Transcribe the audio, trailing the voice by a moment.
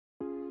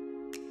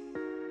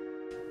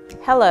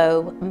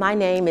Hello, my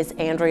name is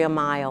Andrea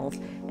Miles,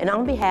 and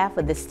on behalf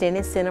of the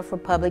Stennis Center for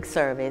Public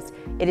Service,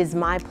 it is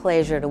my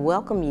pleasure to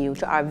welcome you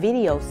to our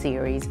video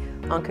series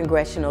on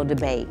congressional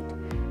debate.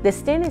 The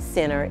Stennis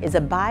Center is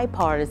a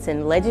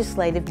bipartisan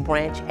legislative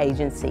branch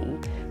agency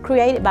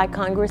created by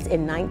Congress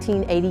in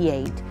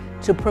 1988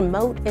 to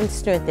promote and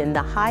strengthen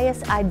the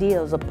highest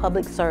ideals of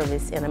public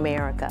service in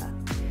America.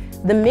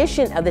 The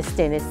mission of the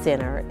Stennis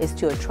Center is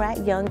to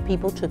attract young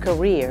people to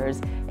careers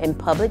in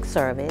public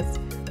service,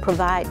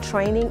 provide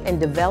training and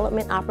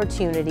development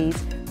opportunities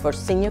for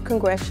senior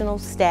congressional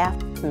staff,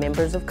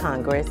 members of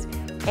Congress,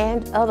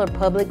 and other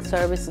public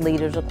service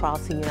leaders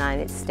across the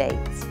United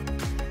States.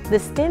 The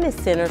Stennis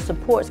Center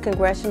supports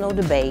congressional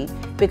debate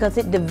because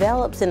it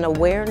develops an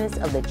awareness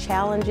of the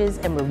challenges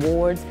and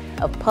rewards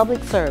of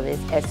public service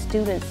as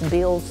students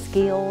build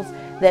skills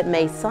that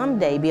may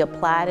someday be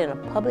applied in a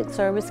public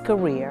service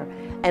career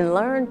and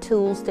learn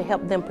tools to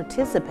help them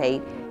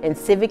participate in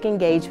civic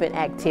engagement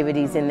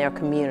activities in their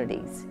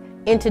communities.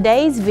 In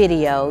today's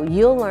video,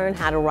 you'll learn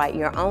how to write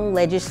your own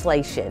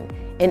legislation,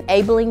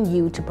 enabling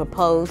you to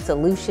propose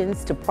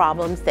solutions to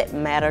problems that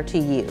matter to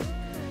you.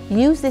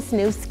 Use this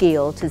new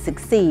skill to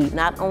succeed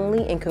not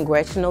only in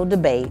congressional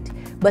debate,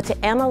 but to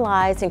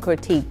analyze and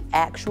critique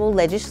actual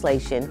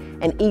legislation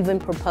and even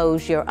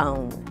propose your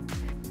own.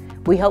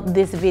 We hope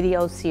this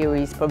video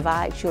series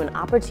provides you an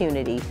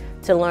opportunity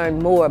to learn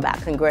more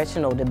about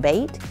congressional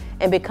debate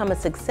and become a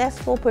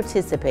successful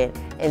participant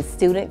in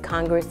student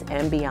Congress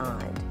and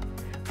beyond.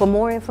 For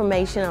more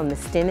information on the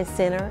Stennis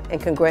Center and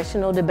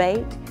congressional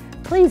debate,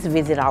 please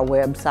visit our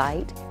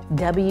website,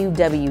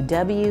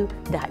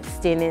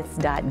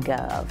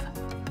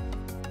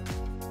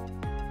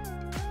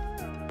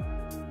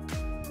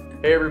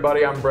 www.stennis.gov. Hey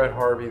everybody, I'm Brett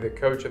Harvey, the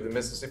coach of the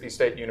Mississippi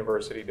State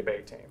University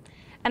debate team.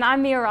 And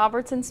I'm Mia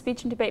Robertson,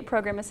 Speech and Debate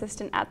Program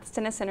Assistant at the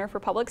Stennis Center for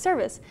Public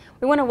Service.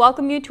 We want to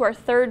welcome you to our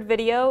third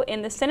video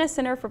in the Stennis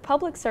Center for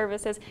Public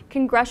Service's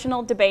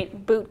Congressional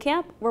Debate Boot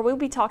Camp, where we'll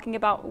be talking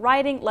about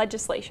writing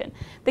legislation.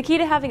 The key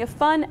to having a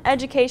fun,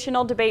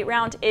 educational debate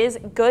round is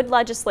good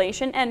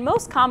legislation, and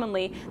most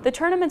commonly, the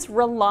tournaments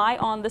rely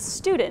on the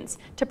students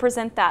to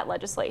present that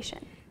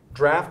legislation.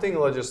 Drafting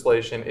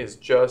legislation is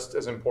just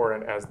as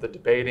important as the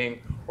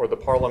debating or the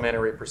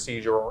parliamentary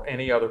procedure or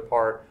any other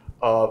part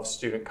of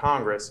student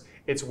Congress.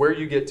 It's where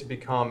you get to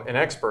become an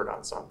expert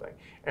on something.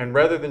 And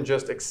rather than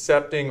just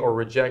accepting or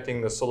rejecting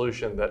the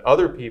solution that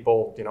other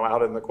people,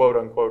 out in the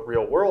quote-unquote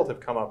real world have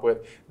come up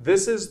with,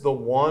 this is the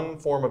one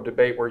form of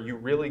debate where you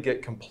really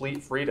get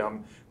complete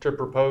freedom to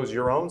propose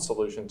your own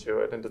solution to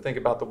it and to think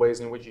about the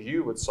ways in which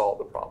you would solve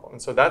the problem.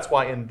 And so that's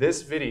why in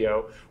this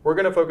video, we're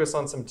going to focus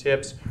on some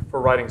tips for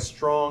writing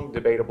strong,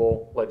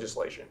 debatable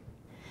legislation.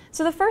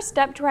 So the first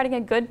step to writing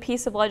a good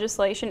piece of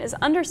legislation is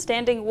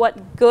understanding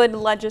what good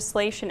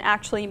legislation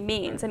actually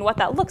means and what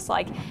that looks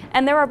like.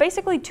 And there are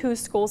basically two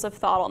schools of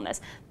thought on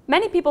this.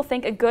 Many people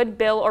think a good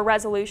bill or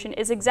resolution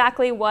is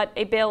exactly what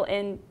a bill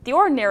in the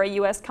ordinary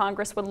U.S.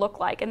 Congress would look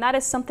like, and that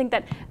is something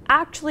that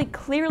actually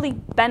clearly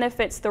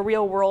benefits the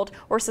real world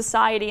or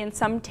society in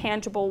some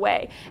tangible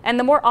way. And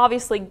the more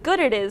obviously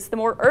good it is, the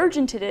more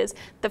urgent it is,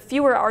 the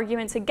fewer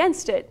arguments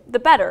against it, the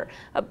better.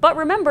 But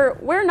remember,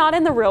 we're not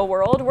in the real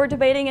world. We're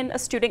debating in a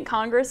student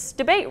Congress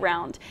debate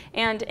round.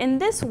 And in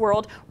this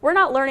world, we're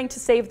not learning to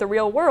save the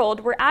real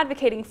world. We're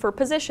advocating for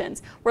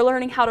positions. We're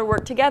learning how to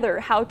work together,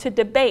 how to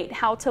debate,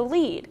 how to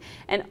lead.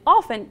 And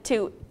often,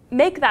 to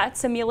make that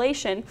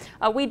simulation,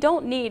 we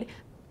don't need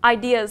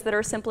ideas that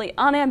are simply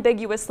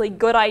unambiguously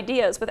good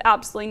ideas with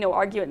absolutely no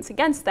arguments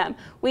against them.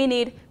 We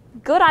need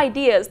good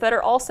ideas that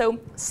are also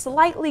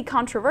slightly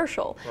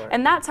controversial. Right.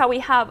 And that's how we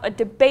have a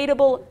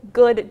debatable,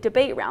 good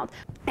debate round.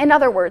 In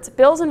other words,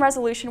 bills and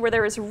resolution where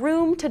there is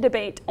room to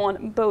debate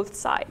on both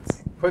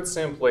sides. Put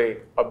simply,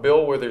 a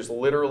bill where there's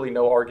literally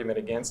no argument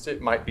against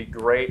it might be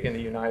great in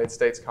the United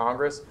States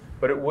Congress,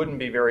 but it wouldn't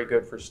be very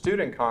good for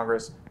student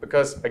Congress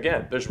because,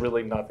 again, there's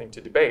really nothing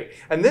to debate.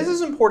 And this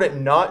is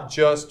important not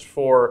just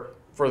for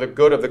the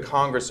good of the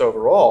Congress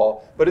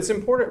overall, but it's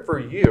important for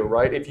you,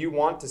 right? If you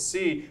want to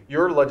see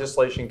your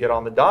legislation get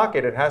on the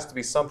docket, it has to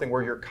be something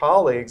where your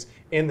colleagues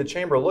in the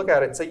chamber look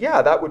at it and say,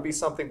 yeah, that would be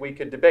something we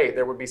could debate.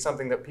 There would be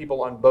something that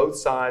people on both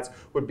sides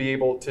would be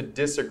able to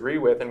disagree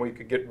with, and we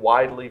could get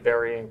widely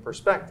varying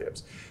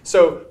perspectives.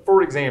 So,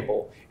 for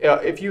example,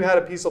 if you had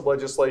a piece of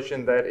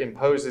legislation that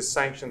imposes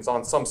sanctions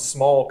on some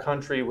small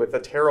country with a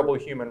terrible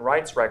human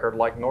rights record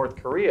like North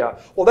Korea,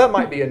 well, that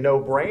might be a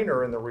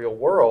no-brainer in the real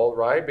world,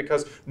 right?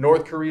 Because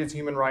North Korea's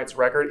human rights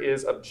record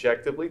is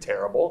objectively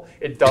terrible.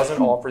 It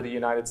doesn't offer the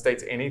United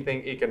States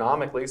anything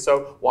economically,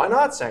 so why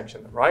not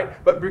sanction them,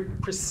 right? But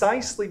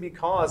precisely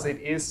because it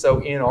is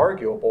so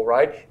inarguable,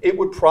 right, it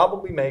would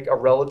probably make a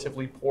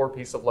relatively poor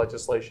piece of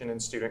legislation in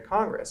student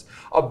Congress.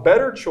 A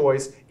better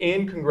choice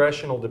in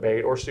congressional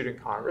debate or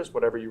student Congress,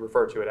 whatever you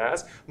refer to it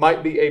as,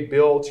 might be a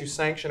bill to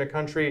sanction a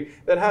country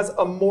that has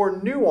a more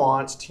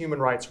nuanced human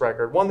rights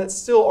record, one that's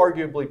still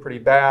arguably pretty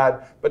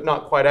bad, but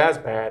not quite as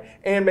bad,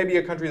 and maybe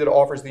a country that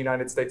offers the United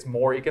United States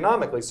more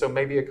economically. So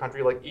maybe a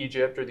country like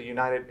Egypt or the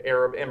United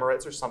Arab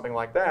Emirates or something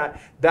like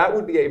that, that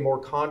would be a more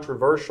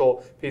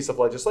controversial piece of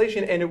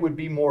legislation, and it would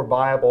be more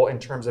viable in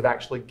terms of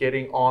actually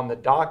getting on the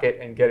docket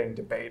and getting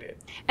debated.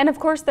 And of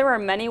course, there are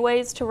many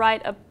ways to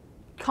write a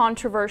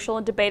controversial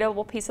and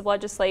debatable piece of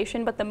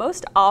legislation, but the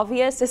most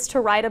obvious is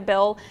to write a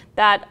bill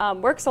that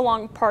works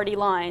along party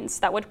lines,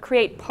 that would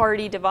create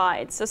party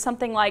divides. So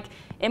something like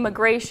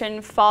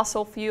immigration,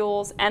 fossil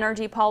fuels,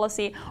 energy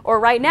policy, or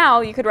right now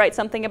you could write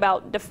something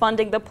about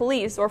defunding the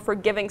police or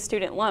forgiving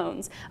student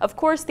loans. Of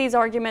course, these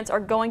arguments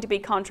are going to be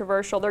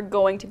controversial, they're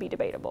going to be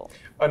debatable.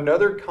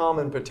 Another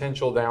common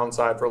potential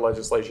downside for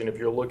legislation, if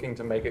you're looking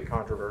to make it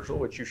controversial,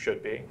 which you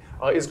should be,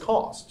 is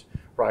cost.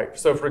 Right.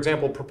 So, for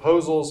example,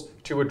 proposals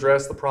to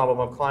address the problem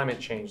of climate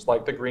change,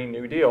 like the Green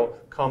New Deal,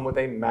 come with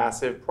a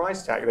massive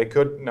price tag. They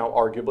could now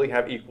arguably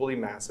have equally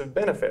massive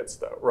benefits,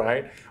 though,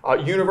 right?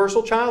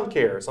 Universal child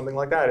care, something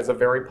like that, is a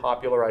very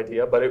popular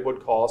idea, but it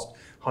would cost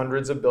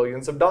hundreds of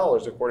billions of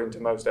dollars, according to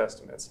most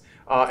estimates.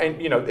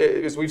 And, you know,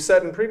 as we've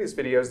said in previous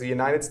videos, the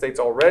United States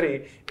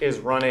already is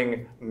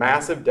running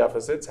massive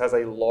deficits, has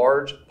a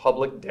large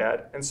public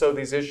debt, and so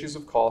these issues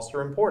of cost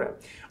are important.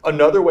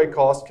 Another way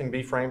cost can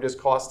be framed as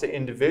cost to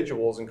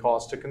individuals and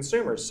cost to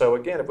consumers. So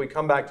again, if we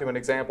come back to an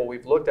example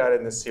we've looked at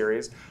in this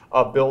series,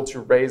 a bill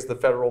to raise the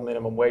federal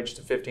minimum wage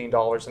to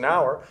 $15 an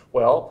hour,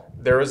 well,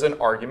 there is an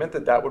argument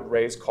that that would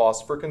raise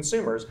costs for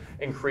consumers.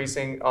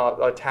 Increasing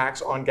a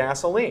tax on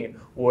gasoline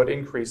would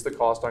increase the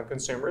cost on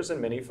consumers,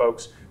 and many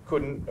folks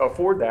couldn't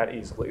afford that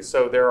easily.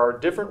 So there are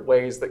different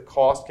ways that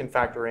cost can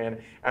factor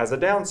in as a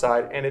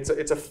downside, and it's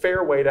a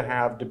fair way to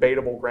have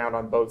debatable ground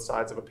on both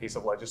sides of a piece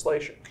of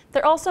legislation.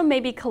 There also may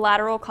be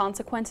collateral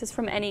consequences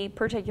from any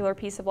particular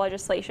piece of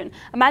legislation.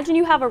 Imagine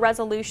you have a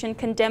resolution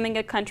condemning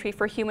a country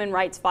for human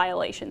rights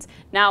violations.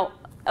 Now,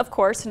 of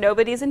course,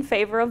 nobody's in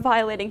favor of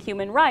violating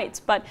human rights,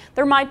 but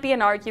there might be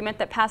an argument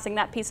that passing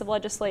that piece of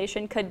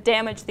legislation could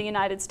damage the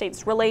United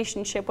States'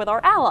 relationship with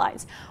our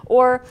allies.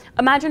 Or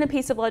imagine a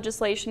piece of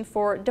legislation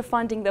for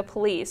defunding the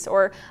police,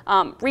 or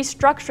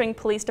restructuring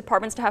police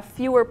departments to have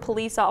fewer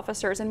police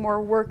officers and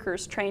more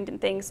workers trained in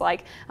things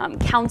like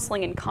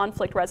counseling and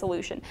conflict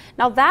resolution.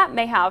 Now that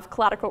may have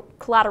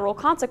collateral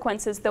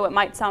consequences, though it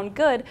might sound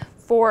good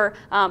for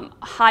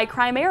high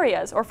crime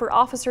areas or for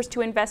officers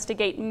to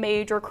investigate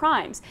major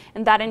crimes.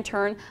 And that in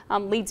turn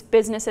leads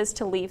businesses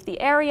to leave the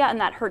area, and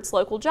that hurts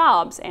local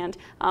jobs and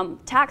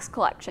tax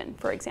collection,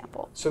 for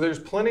example. So there's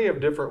plenty of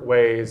different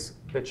ways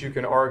that you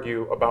can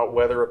argue about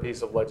whether a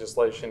piece of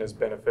legislation is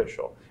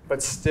beneficial,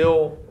 but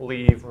still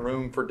leave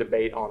room for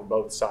debate on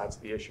both sides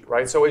of the issue,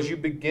 right? So as you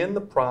begin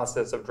the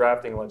process of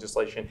drafting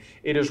legislation,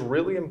 it is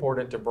really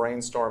important to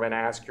brainstorm and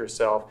ask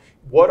yourself,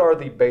 what are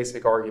the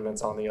basic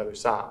arguments on the other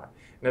side?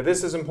 Now,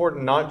 this is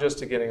important not just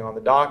to getting on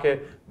the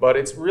docket, but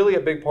it's really a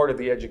big part of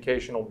the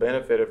educational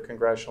benefit of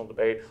congressional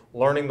debate,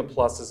 learning the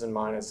pluses and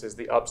minuses,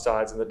 the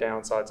upsides and the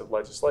downsides of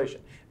legislation.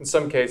 In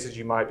some cases,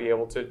 you might be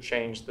able to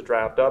change the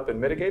draft up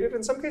and mitigate it.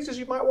 In some cases,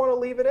 you might want to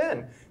leave it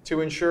in to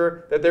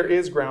ensure that there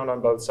is ground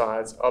on both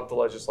sides of the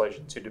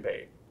legislation to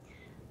debate.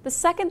 The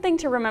second thing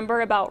to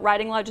remember about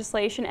writing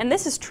legislation, and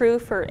this is true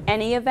for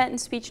any event in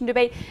speech and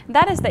debate,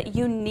 that is that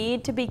you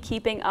need to be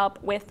keeping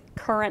up with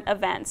current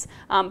events,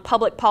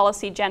 public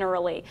policy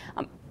generally.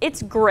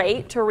 It's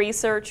great to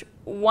research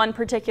one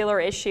particular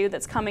issue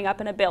that's coming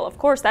up in a bill. Of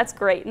course, that's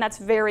great and that's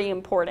very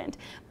important.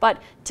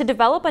 But to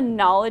develop a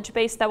knowledge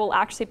base that will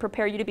actually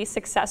prepare you to be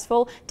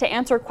successful, to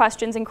answer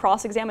questions in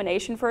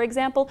cross-examination, for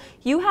example,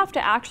 you have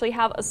to actually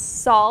have a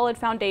solid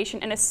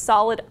foundation and a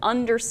solid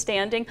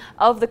understanding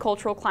of the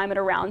cultural climate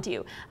around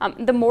you.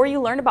 The more you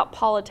learn about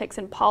politics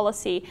and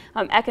policy,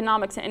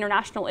 economics and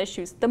international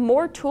issues, the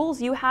more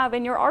tools you have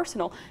in your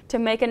arsenal to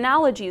make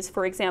analogies,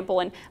 for example,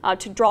 and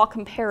to draw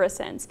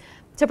comparisons,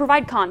 to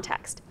provide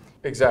context.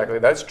 Exactly.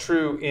 That's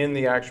true in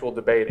the actual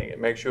debating. It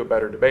makes you a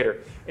better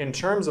debater. In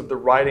terms of the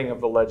writing of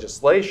the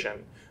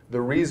legislation, the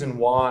reason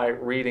why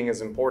reading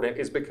is important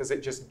is because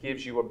it just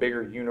gives you a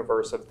bigger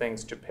universe of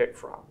things to pick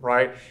from,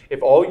 right?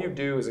 If all you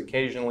do is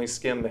occasionally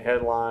skim the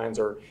headlines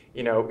or,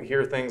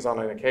 hear things on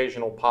an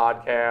occasional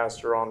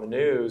podcast or on the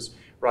news,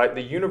 right,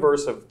 the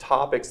universe of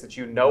topics that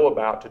you know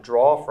about to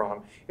draw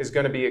from is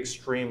going to be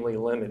extremely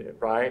limited,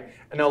 right?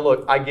 And now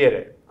look, I get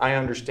it. I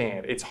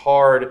understand. It's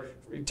hard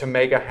to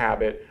make a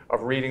habit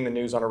of reading the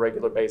news on a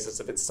regular basis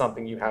if it's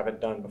something you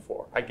haven't done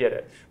before. I get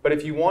it. But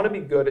if you want to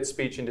be good at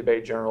speech and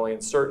debate generally,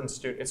 and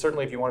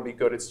certainly if you want to be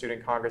good at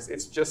student congress,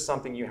 it's just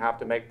something you have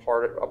to make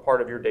a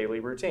part of your daily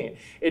routine.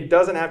 It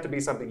doesn't have to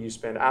be something you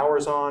spend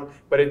hours on,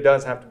 but it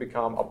does have to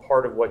become a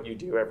part of what you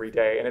do every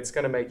day. And it's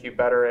going to make you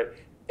better at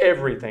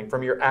everything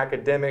from your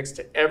academics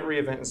to every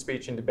event in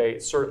speech and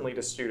debate, certainly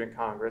to student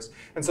congress.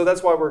 And so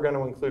that's why we're going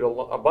to include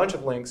a bunch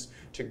of links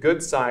to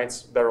good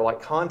sites that are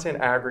like content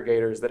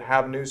aggregators that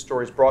have news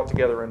stories brought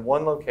together in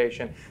one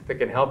location that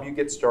can help you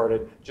get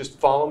started just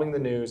following the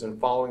news and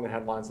following the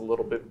headlines a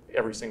little bit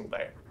every single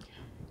day.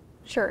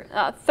 Sure.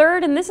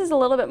 Third, and this is a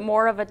little bit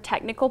more of a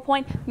technical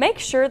point, make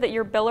sure that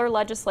your bill or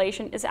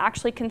legislation is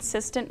actually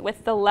consistent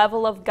with the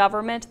level of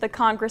government the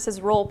Congress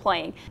is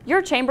role-playing.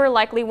 Your chamber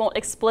likely won't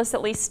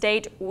explicitly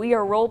state, we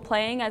are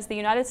role-playing as the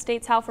United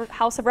States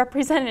House of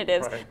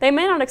Representatives. Right. They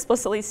may not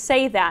explicitly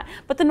say that,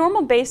 but the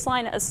normal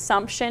baseline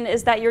assumption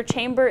is that your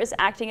chamber is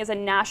acting as a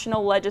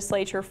national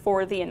legislature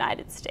for the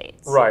United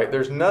States. Right.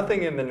 There's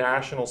nothing in the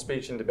National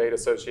Speech and Debate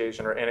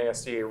Association or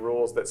NASDA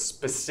rules that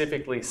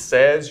specifically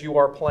says you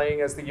are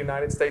playing as the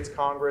United States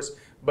Congress,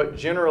 but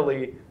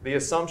generally the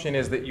assumption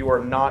is that you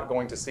are not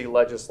going to see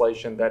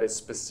legislation that is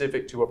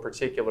specific to a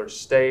particular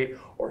state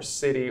or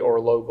city or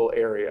local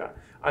area.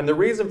 And the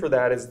reason for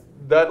that is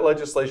that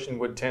legislation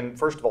would tend,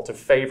 first of all, to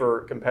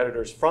favor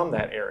competitors from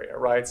that area,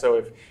 right? So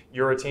if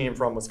you're a team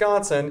from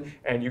Wisconsin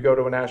and you go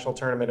to a national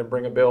tournament and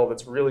bring a bill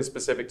that's really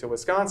specific to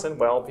Wisconsin,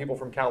 well, people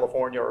from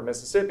California or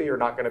Mississippi are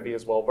not going to be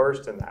as well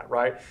versed in that,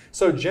 right?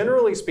 So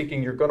generally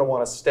speaking, you're going to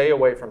want to stay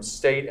away from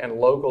state and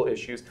local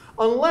issues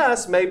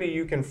unless maybe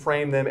you can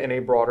frame them in a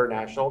broader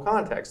national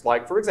context.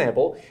 Like, for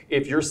example,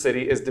 if your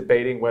city is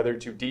debating whether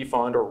to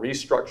defund or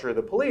restructure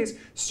the police,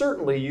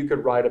 certainly you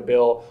could write a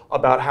bill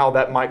about how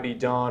that might be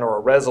done or a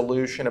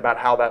resolution about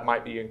how that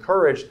might be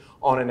encouraged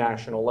on a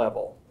national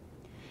level.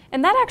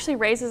 And that actually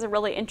raises a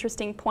really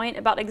interesting point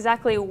about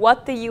exactly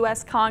what the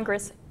U.S.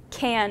 Congress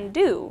can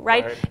do,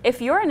 right?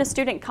 If you're in a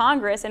student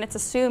Congress and it's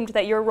assumed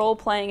that you're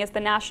role-playing as the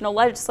national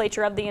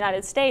legislature of the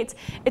United States,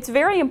 it's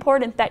very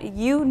important that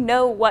you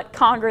know what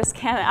Congress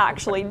can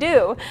actually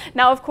do.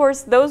 Now, of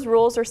course, those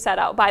rules are set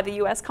out by the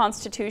U.S.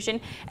 Constitution,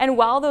 and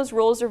while those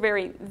rules are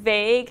very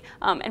vague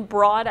and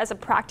broad as a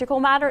practical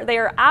matter, they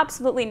are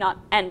absolutely not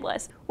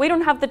endless. We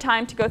don't have the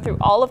time to go through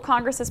all of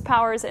Congress's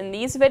powers in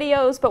these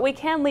videos, but we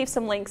can leave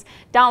some links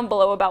down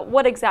below about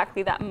what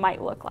exactly that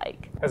might look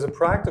like. As a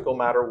practical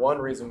matter, one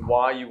reason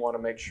why you want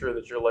to make sure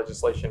that your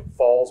legislation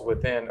falls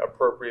within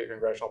appropriate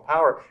congressional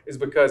power is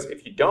because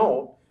if you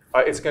don't,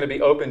 it's going to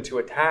be open to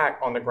attack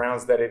on the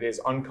grounds that it is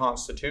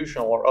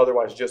unconstitutional or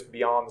otherwise just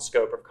beyond the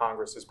scope of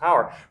Congress's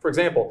power. For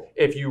example,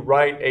 if you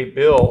write a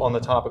bill on the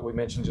topic we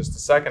mentioned just a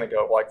second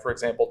ago, like, for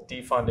example,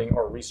 defunding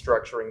or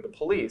restructuring the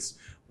police,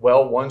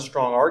 well, one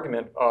strong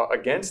argument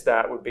against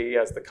that would be,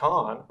 as the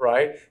con,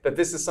 right, that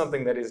this is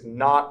something that is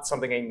not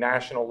something a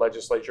national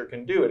legislature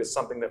can do. It is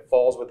something that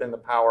falls within the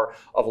power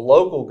of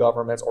local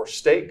governments or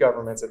state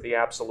governments at the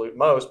absolute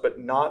most, but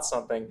not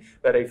something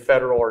that a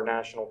federal or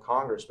national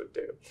Congress would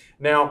do.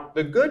 Now,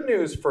 the good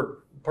news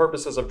for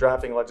purposes of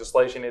drafting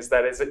legislation is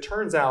that, as it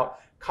turns out,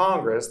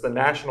 Congress, the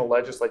national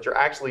legislature,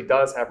 actually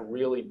does have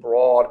really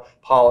broad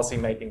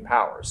policy-making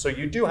powers. So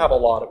you do have a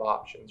lot of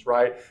options,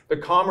 right? The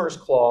Commerce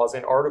Clause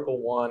in Article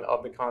 1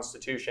 of the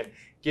Constitution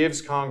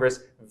gives Congress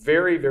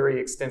very,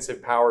 very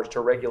extensive powers to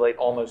regulate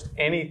almost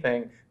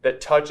anything that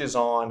touches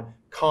on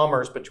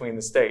commerce between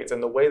the states.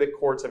 And the way that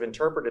courts have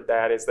interpreted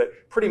that is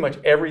that pretty much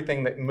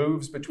everything that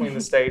moves between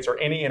the states or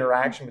any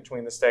interaction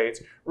between the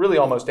states, really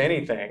almost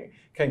anything,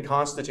 can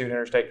constitute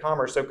interstate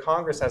commerce. So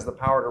Congress has the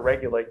power to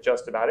regulate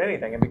just about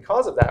anything. And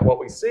because of that, what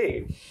we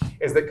see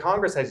is that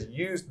Congress has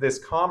used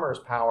this commerce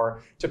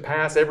power to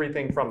pass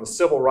everything from the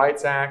Civil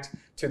Rights Act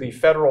to the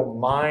Federal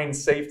Mine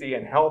Safety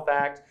and Health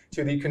Act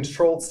to the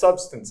Controlled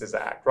Substances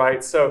Act,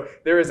 right? So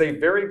there is a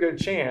very good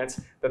chance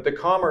that the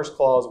Commerce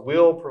Clause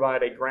will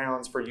provide a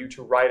grounds for you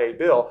to write a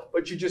bill,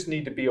 but you just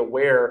need to be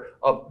aware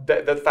of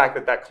the fact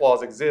that that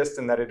clause exists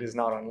and that it is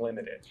not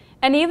unlimited.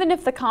 And even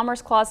if the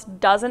Commerce Clause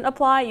doesn't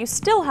apply, you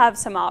still have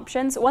some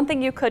options. One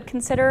thing you could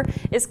consider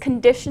is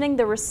conditioning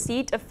the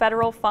receipt of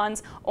federal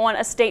funds on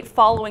a state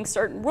following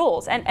certain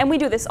rules. And we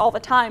do this all the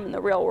time in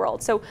the real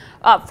world. So,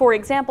 for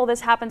example, this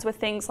happens with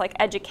things like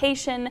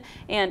education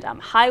and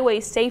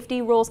highway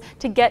safety rules.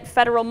 To get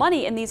federal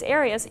money in these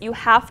areas, you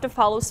have to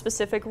follow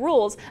specific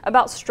rules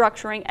about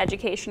structuring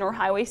education or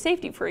highway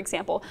safety, for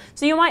example.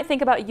 So you might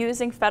think about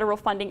using federal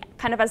funding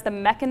kind of as the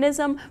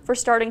mechanism for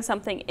starting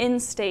something in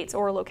states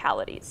or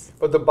localities.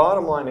 But the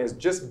bottom line is,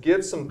 just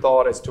give some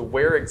thought as to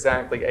where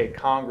exactly a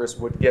Congress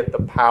would get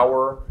the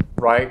power,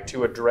 right,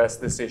 to address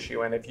this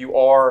issue. And if you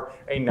are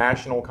a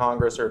national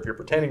Congress, or if you're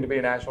pretending to be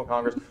a national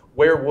Congress,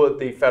 where would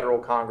the federal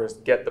Congress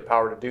get the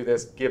power to do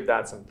this? Give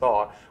that some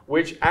thought,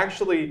 which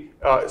actually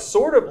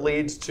sort of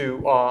leads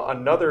to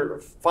another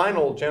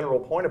final general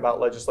point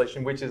about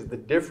legislation, which is the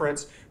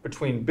difference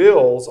between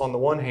bills on the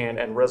one hand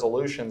and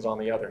resolutions on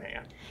the other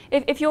hand.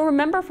 If you'll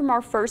remember from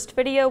our first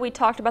video, we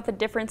talked about the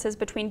differences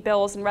between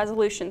bills and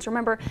resolutions.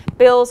 Remember,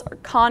 bills are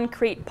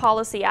concrete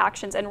policy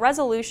actions, and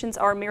resolutions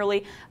are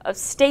merely a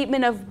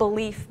statement of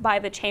belief by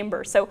the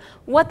chamber. So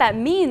what that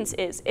means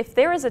is, if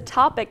there is a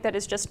topic that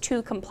is just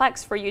too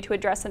complex for you to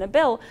address in a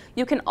bill,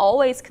 you can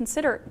always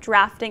consider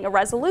drafting a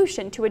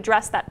resolution to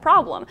address that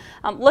problem.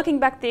 Looking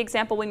back at the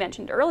example we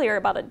mentioned earlier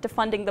about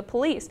defunding the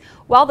police,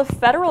 while the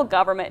federal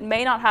government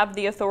may not have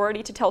the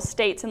authority to tell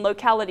states and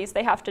localities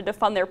they have to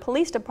defund their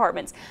police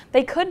departments,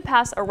 they could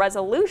pass a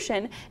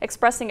resolution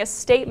expressing a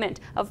statement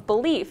of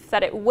belief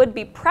that it would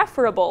be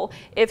preferable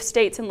if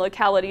states and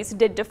localities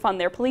did defund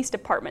their police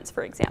departments,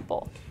 for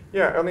example.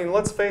 Yeah, I mean,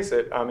 let's face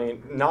it. I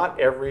mean, not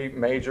every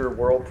major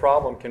world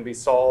problem can be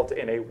solved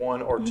in a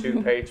 1 or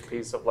 2 page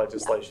piece of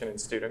legislation in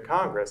Student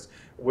Congress,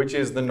 which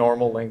is the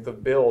normal length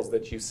of bills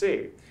that you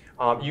see.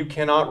 You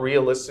cannot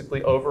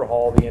realistically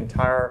overhaul the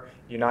entire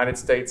United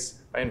States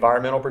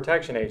Environmental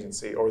Protection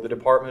Agency or the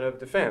Department of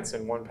Defense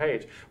in 1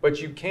 page,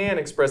 but you can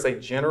express a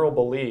general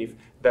belief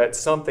that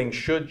something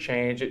should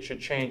change. It should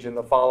change in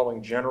the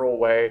following general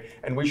way,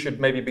 and we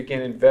should maybe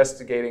begin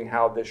investigating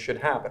how this should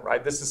happen,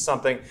 right? This is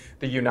something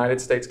the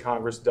United States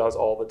Congress does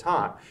all the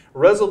time.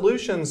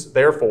 Resolutions,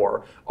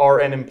 therefore, are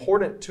an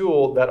important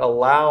tool that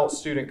allow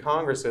student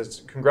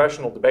congresses,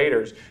 congressional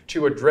debaters,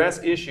 to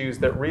address issues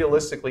that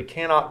realistically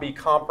cannot be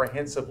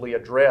comprehensively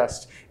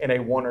addressed in a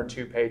 1 or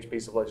 2 page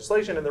piece of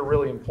legislation, and they're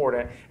really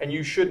important, and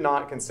you should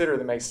not consider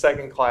them a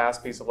second-class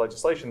piece of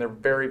legislation. They're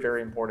very,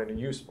 very important and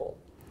useful.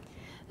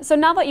 So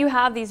now that you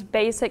have these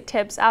basic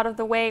tips out of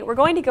the way, we're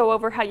going to go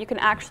over how you can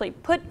actually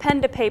put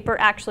pen to paper,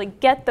 actually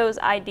get those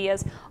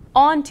ideas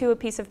onto a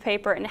piece of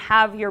paper and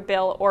have your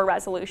bill or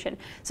resolution.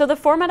 So the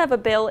format of a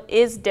bill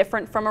is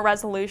different from a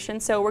resolution,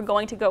 so we're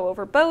going to go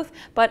over both,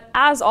 but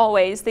as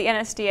always, the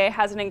NSDA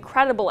has an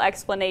incredible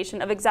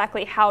explanation of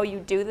exactly how you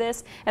do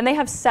this, and they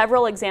have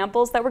several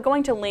examples that we're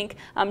going to link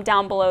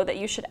down below that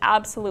you should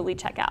absolutely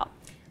check out.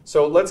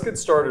 So let's get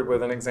started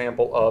with an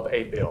example of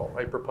a bill,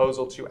 a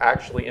proposal to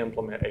actually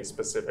implement a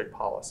specific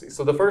policy.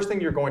 So the first thing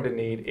you're going to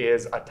need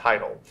is a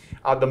title.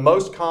 The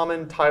most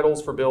common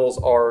titles for bills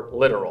are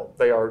literal.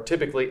 They are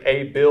typically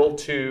a bill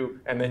to,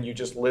 and then you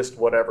just list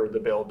whatever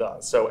the bill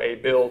does. So a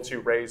bill to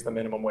raise the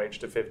minimum wage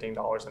to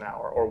 $15 an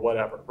hour or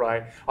whatever,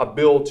 right? A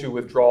bill to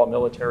withdraw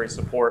military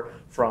support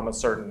from a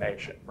certain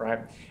nation, right?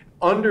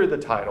 Under the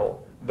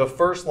title, the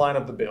first line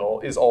of the bill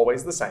is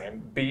always the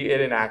same, be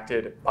it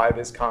enacted by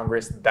this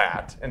Congress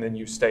that, and then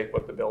you state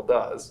what the bill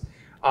does.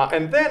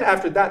 And then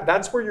after that,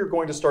 that's where you're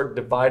going to start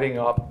dividing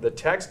up the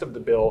text of the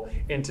bill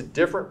into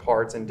different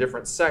parts and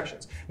different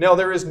sections. Now,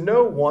 there is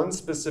no one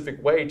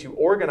specific way to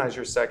organize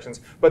your sections,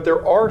 but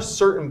there are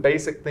certain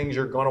basic things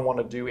you're going to want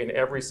to do in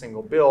every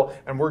single bill,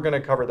 and we're going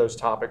to cover those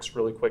topics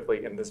really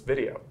quickly in this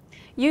video.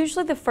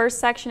 Usually the first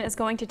section is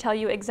going to tell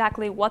you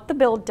exactly what the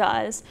bill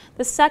does.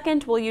 The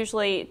second will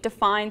usually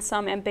define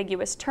some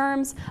ambiguous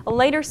terms. A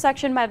later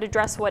section might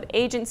address what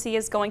agency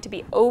is going to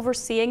be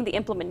overseeing the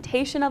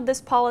implementation of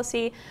this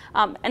policy.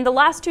 And the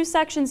last 2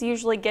 sections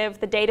usually give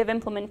the date of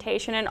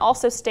implementation and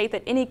also state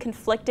that any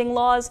conflicting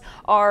laws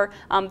are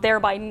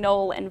thereby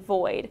null and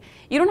void.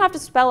 You don't have to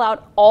spell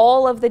out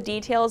all of the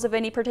details of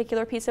any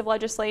particular piece of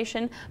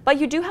legislation, but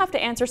you do have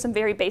to answer some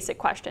very basic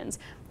questions.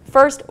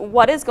 First,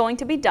 what is going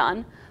to be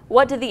done?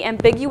 What do the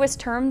ambiguous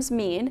terms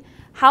mean?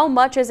 How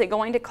much is it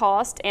going to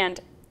cost, and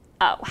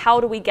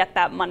how do we get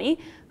that money?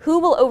 Who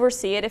will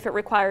oversee it if it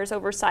requires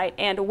oversight,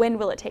 and when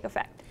will it take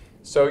effect?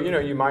 So,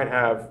 you might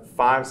have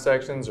 5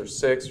 sections or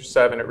 6 or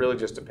 7. It really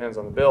just depends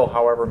on the bill,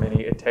 however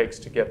many it takes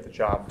to get the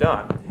job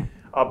done.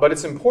 But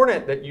it's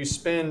important that you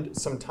spend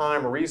some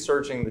time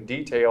researching the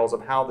details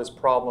of how this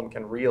problem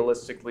can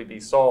realistically be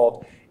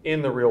solved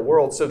in the real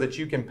world so that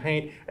you can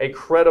paint a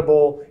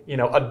credible,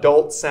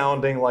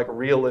 adult-sounding, like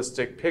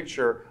realistic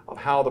picture of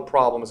how the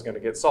problem is going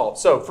to get solved.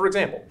 So, for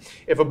example,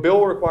 if a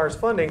bill requires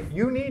funding,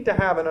 you need to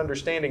have an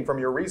understanding from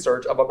your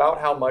research of about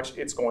how much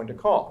it's going to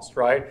cost,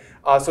 right?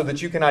 So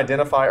that you can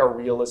identify a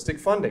realistic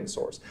funding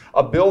source.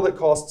 A bill that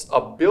costs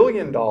 $1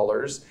 billion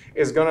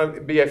is going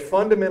to be a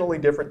fundamentally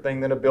different thing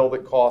than a bill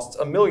that costs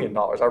 $1 million.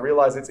 I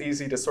realize it's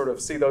easy to sort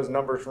of see those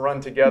numbers run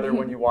together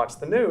when you watch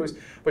the news,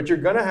 but you're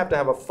going to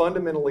have a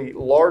fundamentally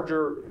larger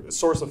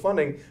source of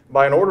funding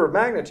by an order of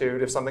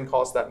magnitude if something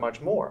costs that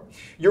much more.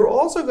 You're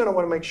also going to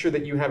want to make sure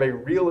that you have a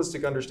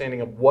realistic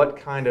understanding of what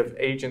kind of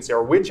agency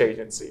or which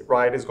agency,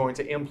 right, is going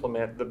to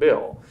implement the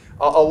bill.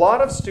 A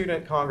lot of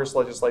student Congress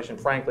legislation,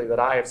 frankly, that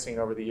I have seen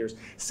over the years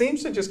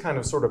seems to just kind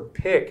of sort of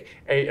pick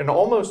an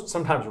almost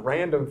sometimes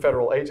random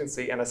federal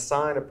agency and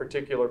assign a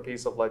particular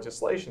piece of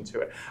legislation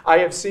to it. I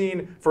have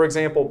seen, for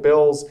example,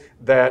 bills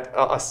that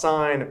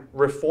assign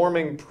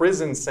reforming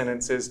prison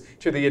sentences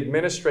to the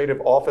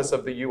Administrative Office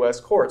of the U.S.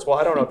 Courts. Well,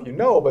 I don't know if you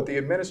know, but the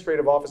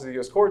Administrative Office of the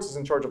U.S. Courts is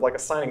in charge of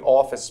assigning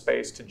office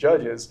space to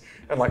judges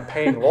and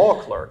paying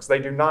law clerks. They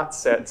do not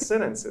set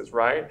sentences,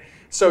 right?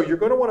 So you're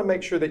going to want to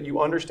make sure that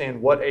you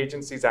understand what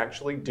agencies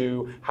actually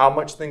do, how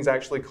much things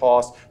actually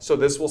cost, so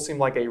this will seem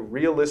like a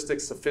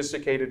realistic,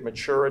 sophisticated,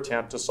 mature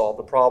attempt to solve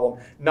the problem,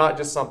 not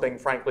just something,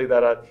 frankly,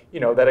 that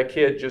a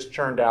kid just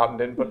churned out and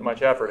didn't put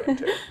much effort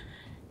into.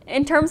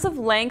 In terms of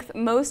length,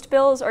 most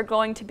bills are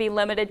going to be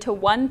limited to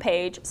 1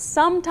 page,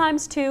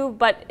 sometimes 2,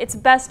 but it's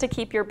best to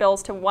keep your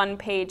bills to 1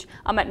 page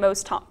at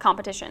most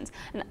competitions.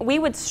 And we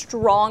would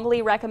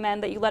strongly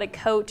recommend that you let a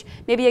coach,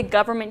 maybe a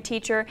government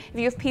teacher, if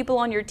you have people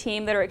on your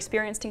team that are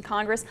experienced in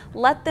Congress,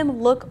 let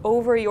them look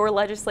over your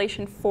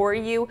legislation for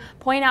you,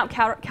 point out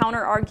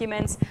counter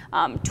arguments,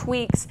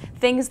 tweaks,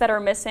 things that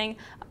are missing,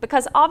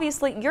 because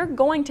obviously you're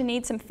going to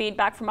need some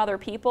feedback from other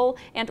people,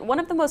 and one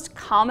of the most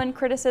common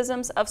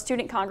criticisms of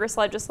student Congress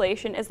legislation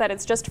legislation is that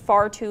it's just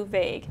far too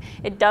vague.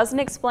 It doesn't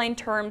explain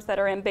terms that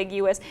are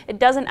ambiguous. It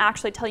doesn't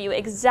actually tell you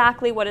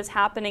exactly what is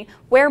happening,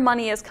 where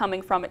money is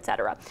coming from,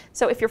 etc.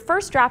 So if your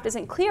first draft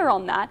isn't clear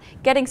on that,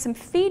 getting some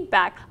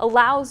feedback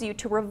allows you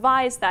to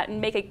revise that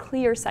and make a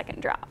clear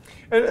second draft.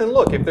 And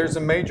look, if there's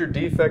a major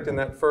defect in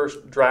that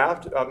first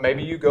draft,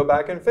 maybe you go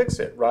back and fix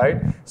it,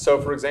 right? So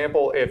for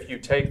example, if you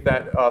take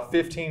that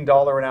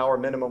 $15 an hour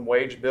minimum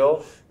wage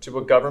bill to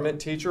a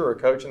government teacher or a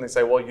coach and they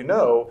say, well, you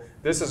know,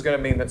 this is going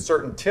to mean that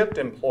certain tipped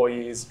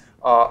employees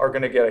are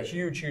going to get a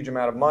huge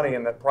amount of money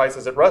and that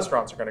prices at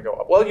restaurants are going to go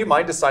up. Well, you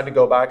might decide to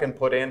go back and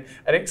put in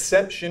an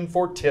exception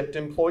for tipped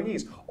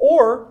employees.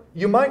 Or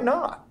you might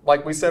not.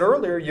 Like we said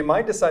earlier, you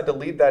might decide to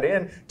leave that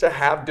in to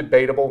have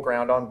debatable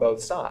ground on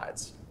both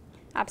sides.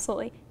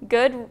 Absolutely.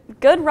 Good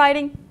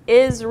writing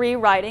is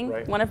rewriting,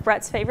 right. One of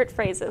Brett's favorite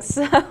phrases.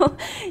 So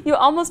you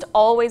almost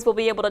always will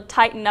be able to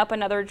tighten up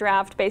another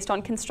draft based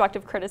on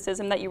constructive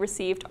criticism that you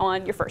received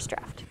on your first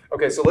draft.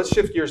 Okay, so let's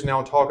shift gears now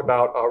and talk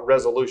about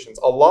resolutions.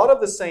 A lot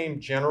of the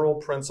same general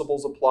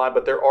principles apply,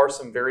 but there are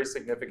some very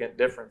significant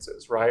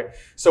differences, right?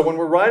 So when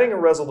we're writing a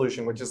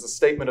resolution, which is a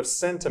statement of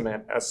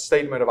sentiment, a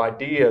statement of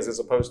ideas as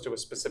opposed to a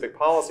specific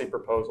policy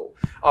proposal,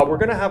 we're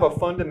going to have a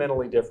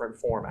fundamentally different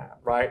format,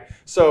 right?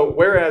 So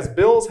whereas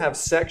bills have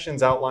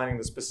sections outlining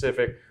the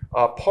specific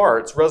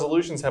parts,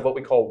 resolutions have what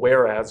we call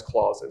whereas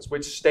clauses,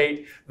 which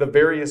state the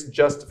various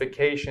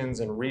justifications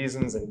and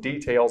reasons and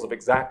details of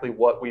exactly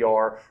what we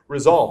are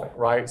resolving,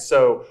 right?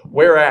 So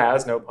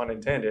whereas, no pun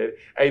intended,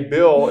 a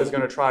bill is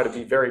going to try to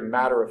be very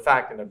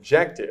matter-of-fact and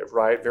objective,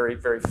 right?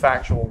 Very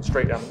factual and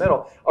straight down the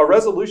middle. A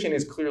resolution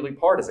is clearly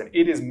partisan.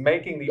 It is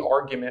making the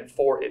argument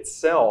for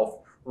itself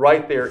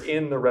right there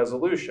in the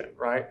resolution,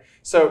 right?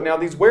 So now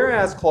these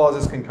whereas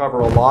clauses can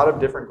cover a lot of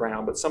different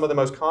ground, but some of the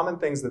most common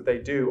things that they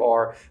do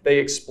are they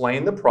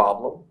explain the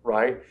problem,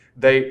 right?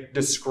 They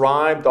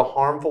describe the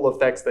harmful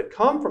effects that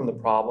come from the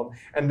problem,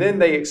 and then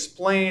they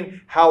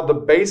explain how the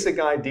basic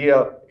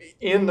idea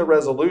in the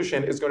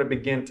resolution is going to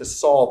begin to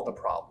solve the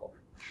problem.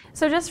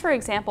 So just for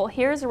example,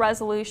 here's a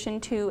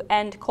resolution to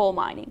end coal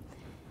mining.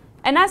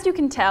 And as you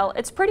can tell,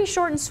 it's pretty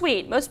short and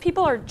sweet. Most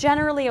people are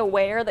generally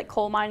aware that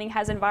coal mining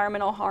has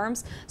environmental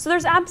harms, so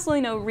there's absolutely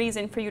no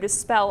reason for you to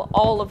spell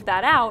all of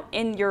that out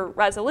in your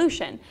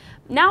resolution.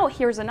 Now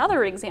here's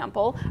another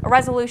example, a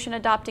resolution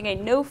adopting a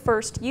no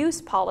first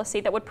use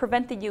policy that would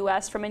prevent the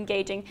US from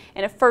engaging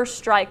in a first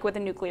strike with a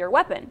nuclear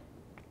weapon.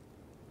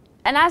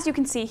 And as you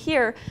can see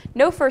here,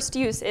 no first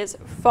use is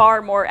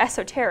far more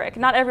esoteric.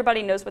 Not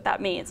everybody knows what that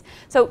means.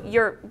 So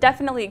you're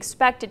definitely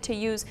expected to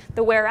use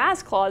the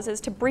whereas clauses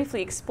to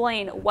briefly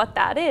explain what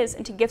that is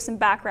and to give some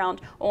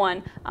background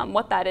on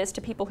what that is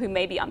to people who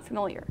may be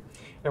unfamiliar.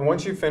 And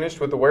once you've finished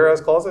with the whereas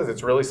clauses,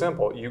 it's really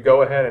simple. You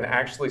go ahead and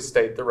actually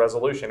state the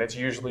resolution. It's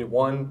usually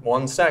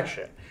one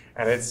section.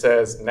 And it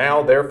says,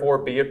 now therefore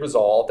be it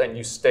resolved, and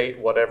you state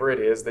whatever it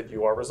is that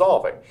you are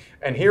resolving.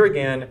 And here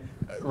again,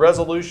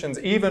 resolutions,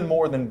 even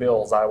more than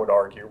bills, I would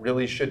argue,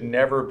 really should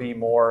never be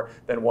more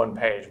than one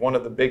page. One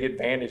of the big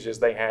advantages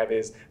they have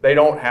is they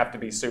don't have to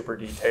be super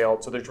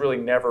detailed, so there's really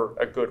never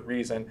a good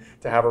reason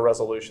to have a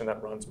resolution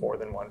that runs more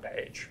than one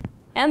page.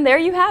 And there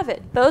you have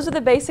it. Those are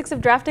the basics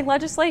of drafting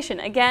legislation.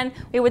 Again,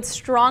 we would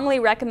strongly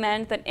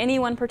recommend that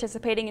anyone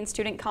participating in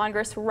Student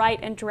Congress write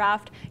and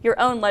draft your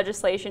own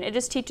legislation. It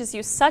just teaches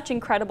you such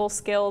incredible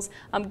skills,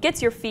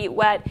 gets your feet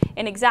wet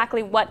in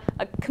exactly what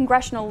a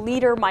congressional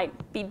leader might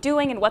be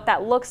doing and what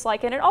that looks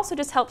like, and it also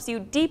just helps you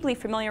deeply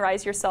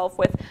familiarize yourself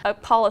with a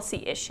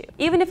policy issue.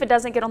 Even if it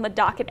doesn't get on the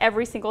docket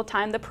every single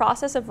time, the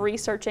process of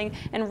researching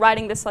and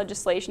writing this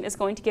legislation is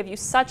going to give you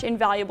such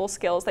invaluable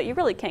skills that you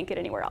really can't get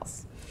anywhere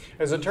else.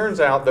 As it turns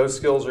out, those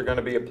skills are going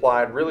to be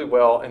applied really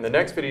well in the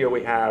next video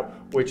we have,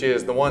 which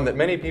is the one that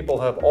many people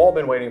have all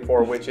been waiting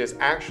for, which is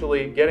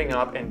actually getting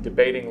up and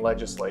debating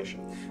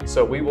legislation.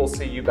 So we will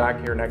see you back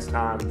here next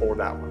time for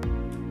that one.